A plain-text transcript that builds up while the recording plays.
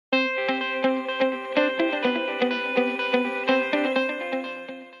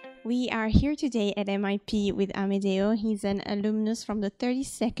are here today at MIP with Amedeo. He's an alumnus from the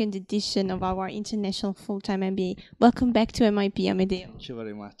 32nd edition of our International Full-Time MBA. Welcome back to MIP, Amedeo. Thank you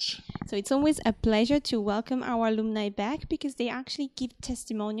very much. So it's always a pleasure to welcome our alumni back because they actually give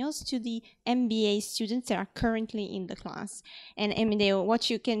testimonials to the MBA students that are currently in the class. And Amedeo,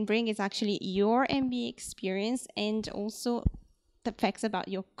 what you can bring is actually your MBA experience and also the facts about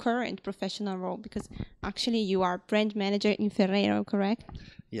your current professional role, because actually you are brand manager in Ferrero, correct?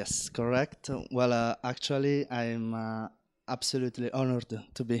 Yes, correct. Well, actually, I'm absolutely honored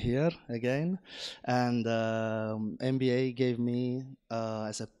to be here again. And MBA gave me,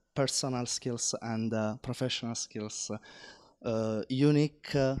 as a personal skills and professional skills,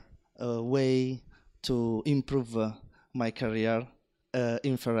 unique way to improve my career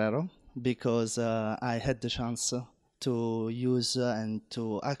in Ferrero, because I had the chance to use and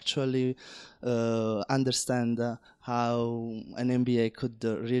to actually understand how an MBA could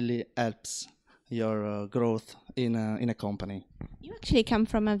really help your growth in a company. You actually come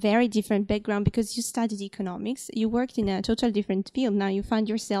from a very different background because you studied economics. You worked in a total different field. Now you find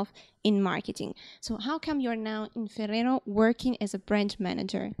yourself in marketing. So how come you're now in Ferrero working as a brand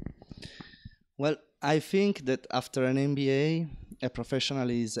manager? Well, I think that after an MBA, a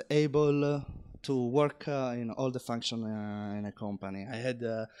professional is able to work in all the functions in a company. I had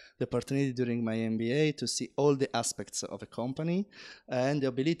the opportunity during my MBA to see all the aspects of a company and the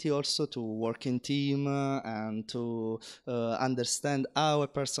ability also to work in team and to understand how a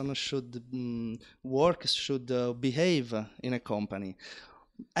person should work, should behave in a company.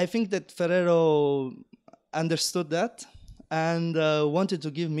 I think that Ferrero understood that and wanted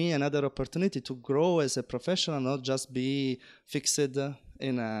to give me another opportunity to grow as a professional, not just be fixed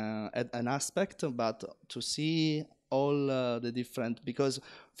in an aspect, but to see all the different, because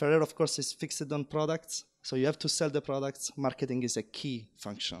Ferrero, of course, is fixed on products, so you have to sell the products. Marketing is a key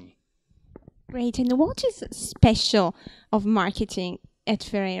function. Great. And what is special of marketing at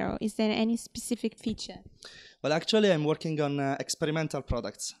Ferrero? Is there any specific feature? Well, actually, I'm working on experimental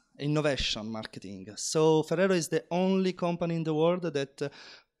products, innovation marketing. So Ferrero is the only company in the world that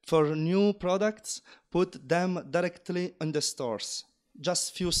for new products put them directly in the stores.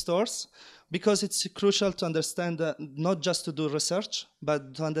 Just few stores, because it's crucial to understand not just to do research,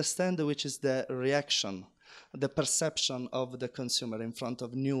 but to understand which is the reaction, the perception of the consumer in front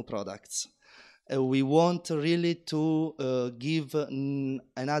of new products. We want really to give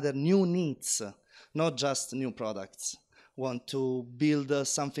another new needs, not just new products. Want to build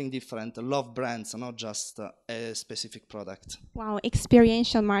something different, love brands, not just a specific product. Wow,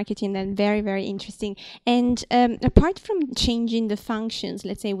 experiential marketing, then very, very interesting. And apart from changing the functions,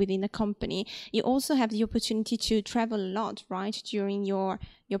 let's say within a company, you also have the opportunity to travel a lot, right? During your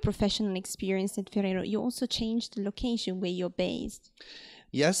professional experience at Ferrero, you also changed the location where you're based.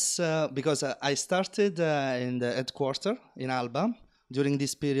 Yes, because I started in the headquarters in Alba. During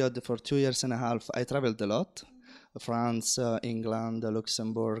this period, for 2 years and a half, I traveled a lot. France, England,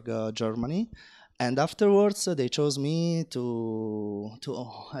 Luxembourg, Germany. And afterwards, they chose me to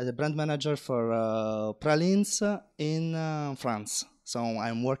as a brand manager for pralines in France. So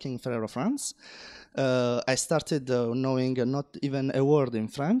I'm working in Ferrero France. I started knowing not even a word in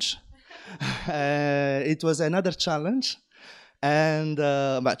French. It was another challenge. And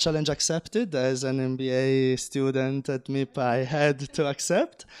but challenge accepted. As an MBA student at MIP, I had to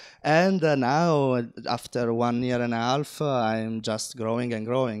accept. And now, after 1 year and a half, I'm just growing and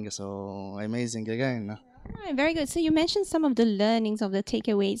growing. So amazing again. Right, very good. So you mentioned some of the learnings of the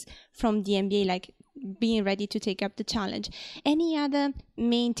takeaways from the MBA, like being ready to take up the challenge. Any other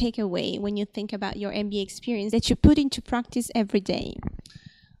main takeaway when you think about your MBA experience that you put into practice every day?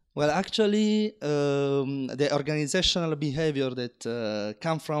 Well, actually, the organizational behavior that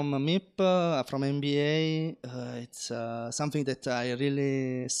come from MIP, from MBA, it's something that I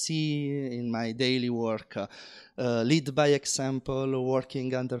really see in my daily work. Lead by example,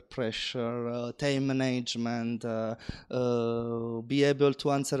 working under pressure, time management, be able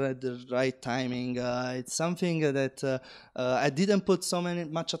to answer at the right timing. It's something that I didn't put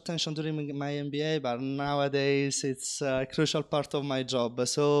much attention during my MBA, but nowadays it's a crucial part of my job.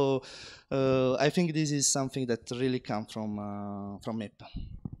 So I think this is something that really comes from MIP.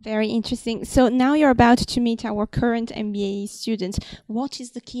 Very interesting. So now you're about to meet our current MBA students. What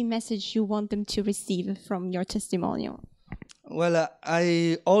is the key message you want them to receive from your testimonial? Well,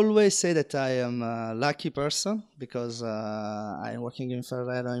 I always say that I am a lucky person because I'm working in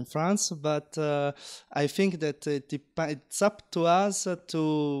Ferrero in France, but I think that it's up to us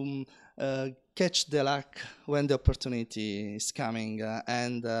to catch the luck when the opportunity is coming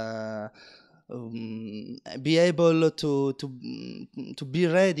and be able to be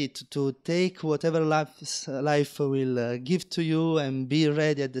ready to take whatever life will give to you, and be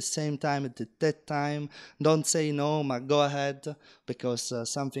ready at the same time at that time. Don't say no, but go ahead, because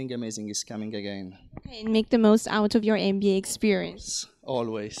something amazing is coming again. Okay, and make the most out of your MBA experience.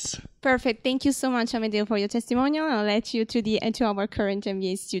 Always. Perfect. Thank you so much, Amedeo, for your testimonial. I'll let you to our current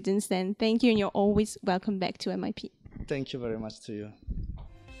MBA students then. Thank you, and you're always welcome back to MIP. Thank you very much to you.